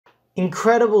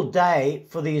Incredible day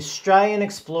for the Australian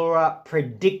explorer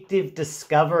Predictive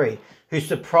discovery, who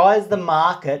surprised the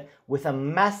market with a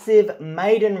massive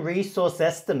maiden resource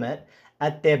estimate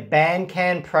at their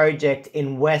Bankan project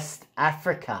in West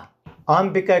Africa.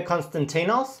 I'm Biko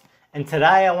Konstantinos, and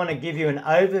today I want to give you an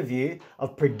overview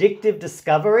of Predictive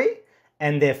discovery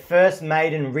and their first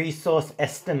maiden resource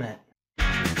estimate.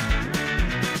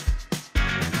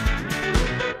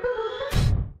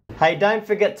 Hey, don't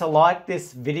forget to like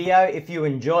this video if you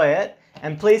enjoy it,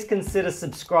 and please consider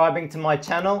subscribing to my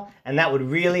channel, and that would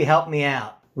really help me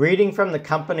out. Reading from the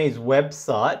company's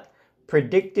website,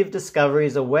 Predictive Discovery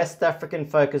is a West African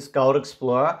focused gold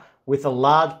explorer with a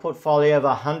large portfolio of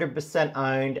 100%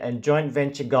 owned and joint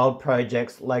venture gold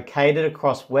projects located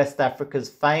across West Africa's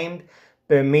famed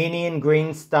Bermenian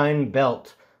Greenstone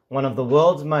Belt, one of the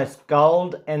world's most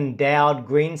gold-endowed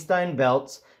greenstone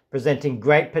belts, presenting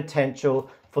great potential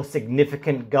for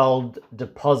significant gold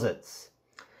deposits.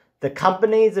 The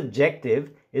company's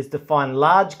objective is to find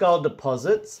large gold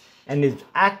deposits and is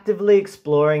actively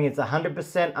exploring its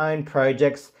 100% owned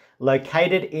projects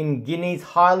located in Guinea's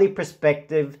highly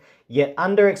prospective yet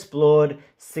underexplored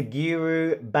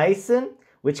Seguru Basin,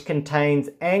 which contains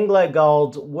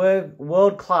AngloGold's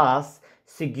world-class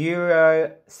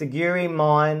Seguri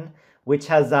mine, which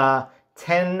has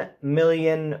 10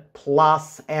 million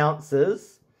plus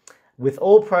ounces, with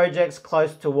all projects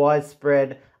close to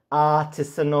widespread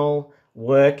artisanal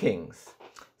workings.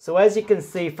 So as you can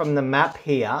see from the map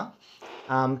here,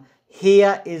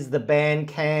 here is the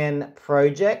Bankan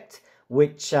project,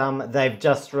 which they've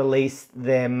just released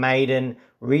their maiden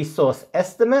resource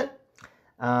estimate.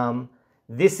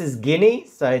 This is Guinea,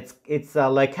 so it's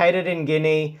located in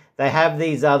Guinea. They have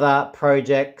these other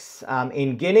projects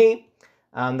in Guinea.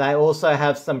 They also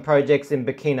have some projects in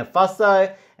Burkina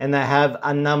Faso, and they have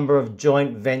a number of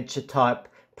joint venture type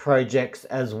projects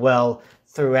as well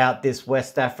throughout this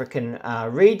West African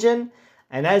region.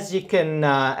 And as you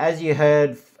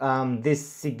heard,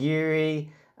 this Seguri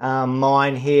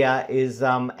mine here is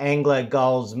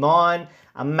AngloGold's mine,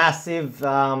 a massive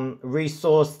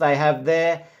resource they have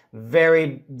there,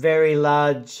 very, very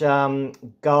large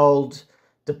gold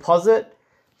deposit.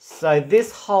 So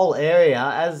this whole area,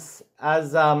 as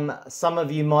some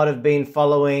of you might have been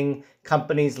following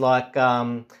companies like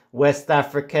West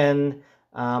African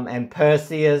and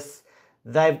Perseus,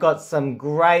 they've got some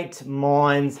great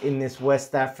mines in this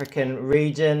West African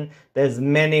region. There's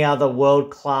many other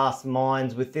world-class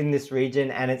mines within this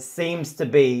region, and it seems to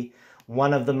be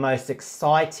one of the most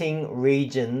exciting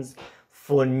regions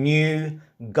for new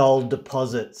gold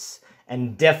deposits,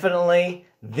 and definitely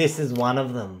this is one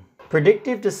of them.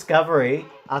 Predictive Discovery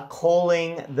are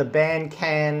calling the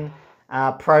Bankan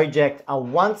project a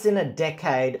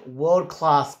once-in-a-decade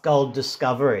world-class gold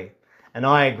discovery, and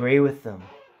I agree with them.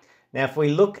 Now, if we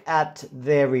look at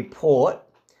their report,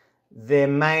 their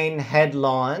main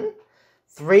headline,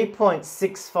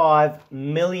 3.65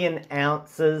 million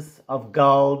ounces of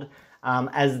gold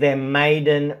as their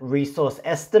maiden resource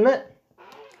estimate.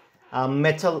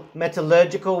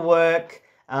 Metallurgical work,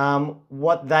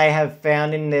 what they have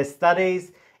found in their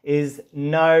studies is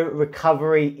no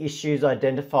recovery issues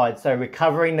identified. So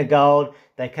recovering the gold,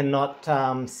 they cannot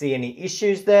see any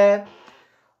issues there.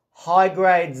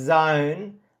 High-grade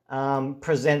zone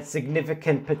presents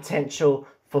significant potential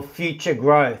for future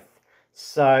growth.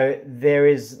 So there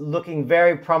is looking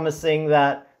very promising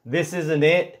that this isn't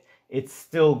it, it's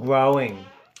still growing.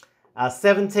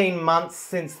 17 months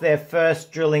since their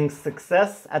first drilling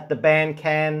success at the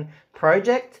Bankan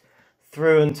project,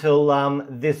 through until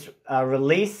this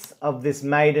release of this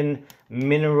maiden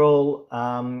maiden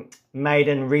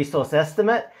resource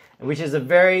estimate, which is a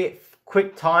very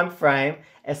quick time frame,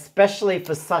 especially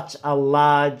for such a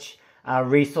large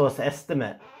resource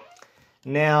estimate.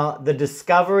 Now, the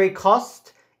discovery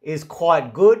cost is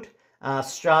quite good,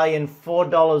 Australian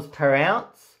 $4 per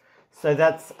ounce. So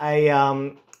that's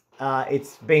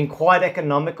it's been quite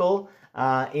economical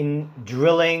in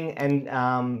drilling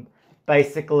and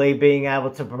basically being able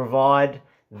to provide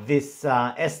this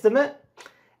estimate.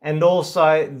 And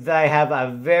also they have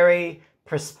a very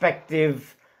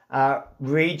prospective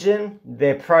region.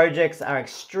 Their projects are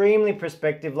extremely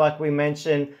prospective. Like we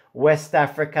mentioned, West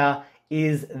Africa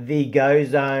is the go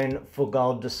zone for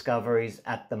gold discoveries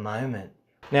at the moment.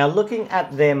 Now, looking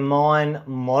at their mine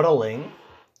modeling,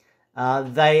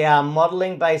 they are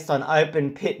modeling based on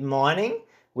open pit mining,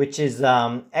 which is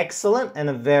excellent and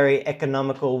a very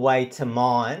economical way to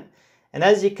mine. And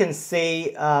as you can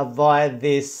see via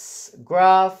this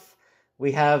graph,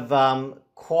 we have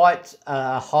quite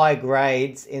high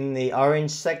grades in the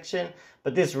orange section,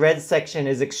 but this red section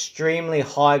is extremely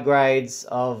high grades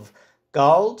of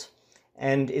gold,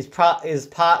 and is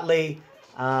partly,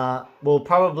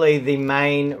 probably the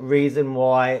main reason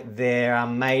why their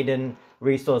maiden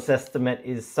resource estimate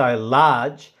is so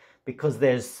large, because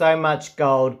there's so much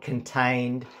gold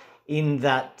contained in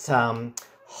that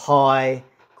high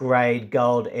grade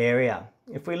gold area.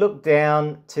 If we look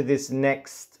down to this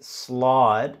next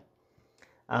slide,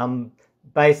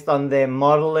 based on their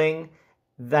modeling,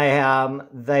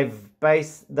 they've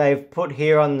put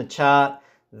here on the chart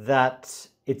that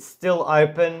it's still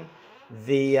open.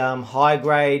 The high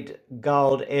grade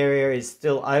gold area is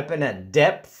still open at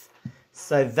depth.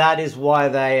 So that is why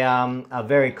they are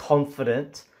very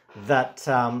confident that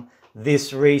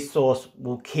this resource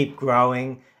will keep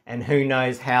growing, and who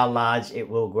knows how large it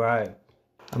will grow.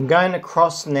 I'm going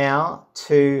across now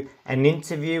to an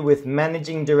interview with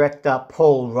Managing Director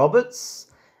Paul Roberts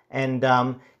and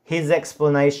his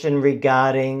explanation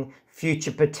regarding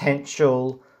future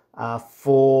potential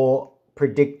for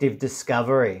predictive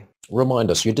discovery.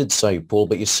 Remind us, you did say, Paul,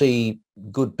 but you see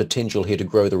good potential here to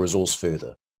grow the resource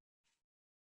further.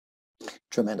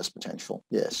 Tremendous potential,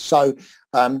 yes. So,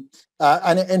 and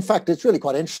in fact, it's really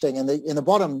quite interesting. In the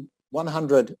bottom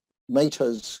 100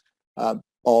 meters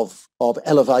of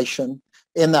elevation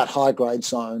in that high grade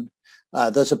zone,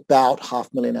 there's about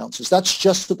 500,000 ounces. That's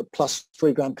just at the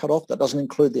 +3 gram cutoff. That doesn't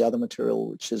include the other material,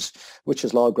 which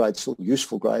is lower grade, still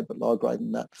useful grade, but lower grade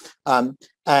than that.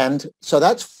 And so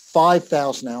that's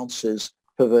 5,000 ounces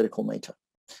per vertical meter.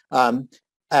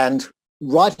 And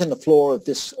right in the floor of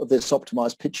this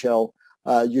optimized pit shell,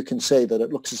 you can see that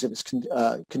it looks as if it's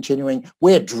continuing.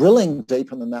 We're drilling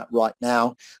deeper than that right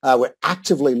now. We're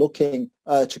actively looking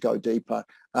to go deeper.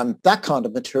 That kind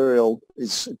of material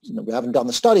is, we haven't done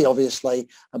the study obviously,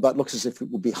 but looks as if it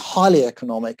would be highly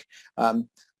economic. The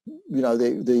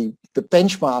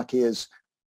benchmark is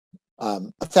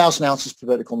 1,000 ounces per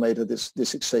vertical meter.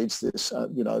 This exceeds this,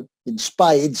 in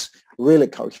spades, really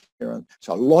coherent.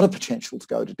 So a lot of potential to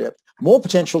go to depth. More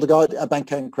potential to go at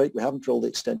Bankan Creek. We haven't drilled the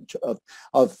extent of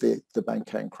the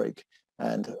Bankan Creek.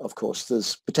 And of course,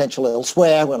 there's potential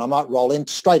elsewhere, when I might roll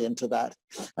straight into that.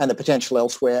 And the potential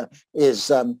elsewhere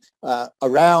is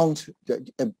around,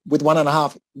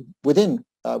 within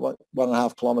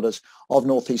 1.5 kilometres of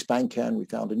northeast Bankan. We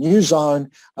found a new zone.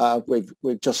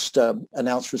 We've just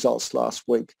announced results last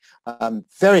week.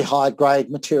 Very high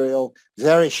grade material,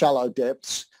 very shallow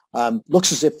depths.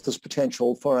 Looks as if there's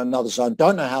potential for another zone.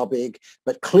 Don't know how big,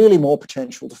 but clearly more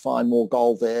potential to find more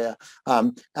gold there.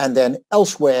 And then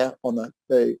elsewhere on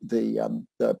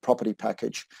the property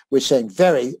package, we're seeing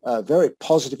very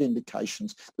positive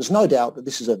indications. There's no doubt that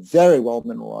this is a very well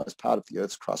mineralized part of the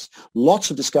Earth's crust. Lots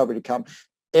of discovery to come.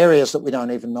 Areas that we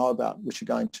don't even know about, which we're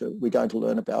going to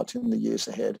learn about in the years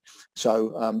ahead.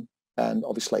 So, and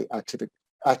obviously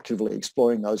actively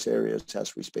exploring those areas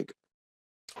as we speak.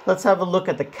 Let's have a look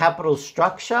at the capital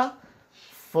structure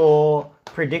for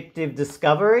Predictive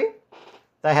Discovery.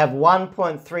 They have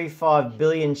 1.35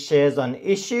 billion shares on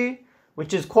issue,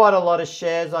 which is quite a lot of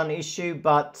shares on issue,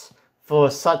 but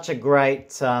for such a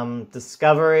great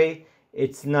discovery,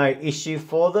 it's no issue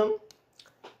for them.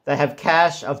 They have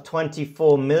cash of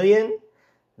 24 million.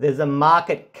 There's a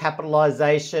market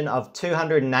capitalization of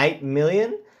 208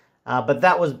 million, but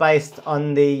that was based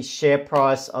on the share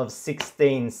price of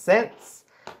 16 cents.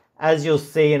 As you'll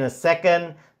see in a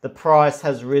second, the price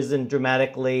has risen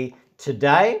dramatically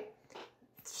today.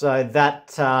 So that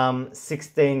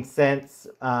 16 cents,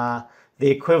 the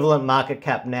equivalent market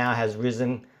cap now has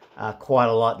risen quite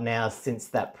a lot now since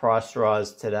that price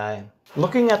rise today.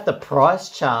 Looking at the price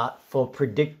chart for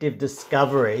Predictive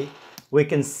Discovery, we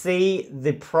can see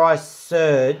the price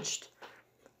surged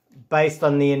based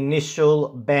on the initial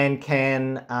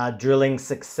Bankan drilling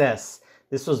success.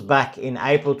 This was back in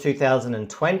April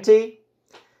 2020.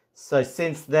 So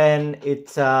since then,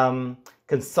 it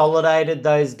consolidated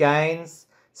those gains.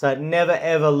 So it never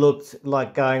ever looked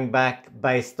like going back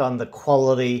based on the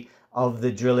quality of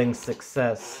the drilling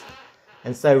success.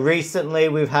 And so recently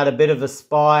we've had a bit of a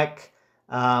spike.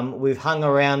 We've hung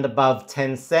around above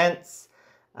 10 cents.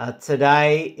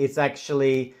 Today it's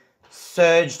actually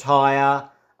surged higher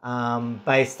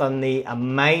based on the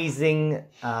amazing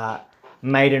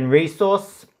maiden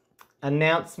resource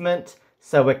announcement.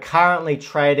 So we're currently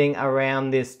trading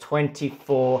around this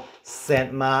 24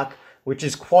 cent mark, which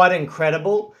is quite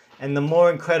incredible. And the more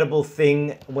incredible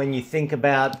thing when you think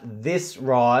about this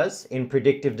rise in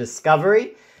Predictive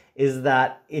Discovery is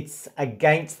that it's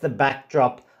against the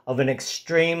backdrop of an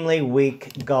extremely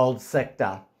weak gold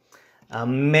sector.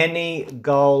 Many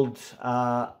gold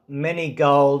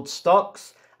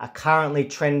stocks are currently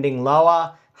trending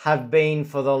lower, have been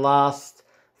for the last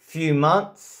few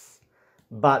months.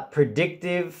 but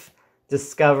Predictive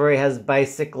Discovery has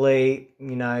basically,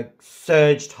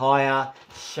 surged higher,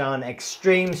 shown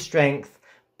extreme strength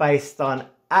based on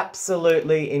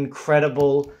absolutely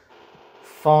incredible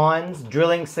finds,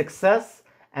 drilling success,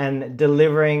 and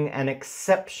delivering an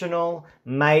exceptional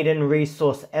maiden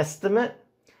resource estimate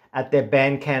at their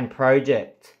Bankan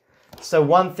project. So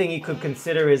one thing you could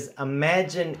consider is,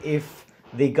 imagine if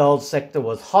the gold sector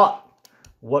was hot,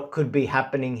 what could be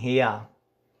happening here?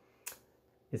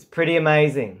 It's pretty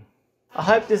amazing. I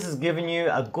hope this has given you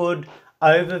a good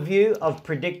overview of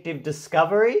Predictive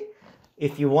Discovery.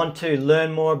 If you want to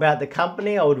learn more about the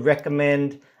company, I would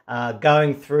recommend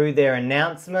going through their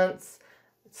announcements.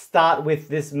 Start with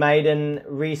this maiden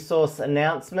resource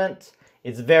announcement.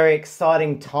 It's very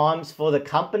exciting times for the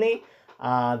company.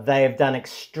 They have done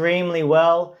extremely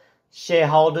well.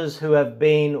 Shareholders who have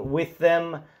been with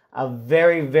them are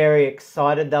very, very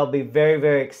excited. They'll be very,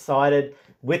 very excited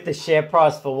with the share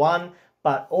price for one,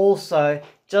 but also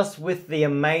just with the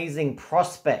amazing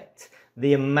prospect,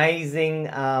 the amazing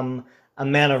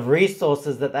amount of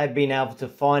resources that they've been able to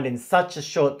find in such a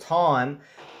short time,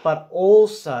 but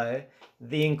also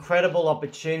the incredible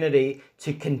opportunity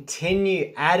to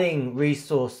continue adding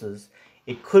resources.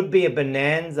 It could be a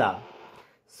bonanza.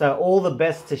 So all the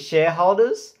best to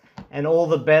shareholders and all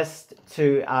the best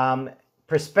to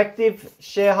prospective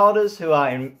shareholders who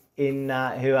are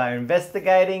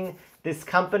investigating this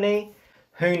company.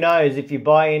 Who knows, if you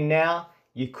buy in now,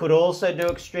 you could also do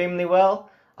extremely well.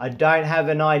 I don't have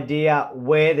an idea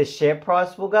where the share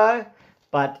price will go,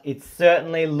 but it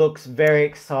certainly looks very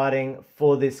exciting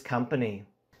for this company.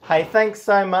 Hey, thanks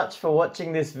so much for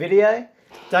watching this video.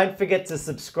 Don't forget to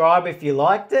subscribe if you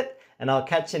liked it, and I'll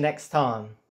catch you next time.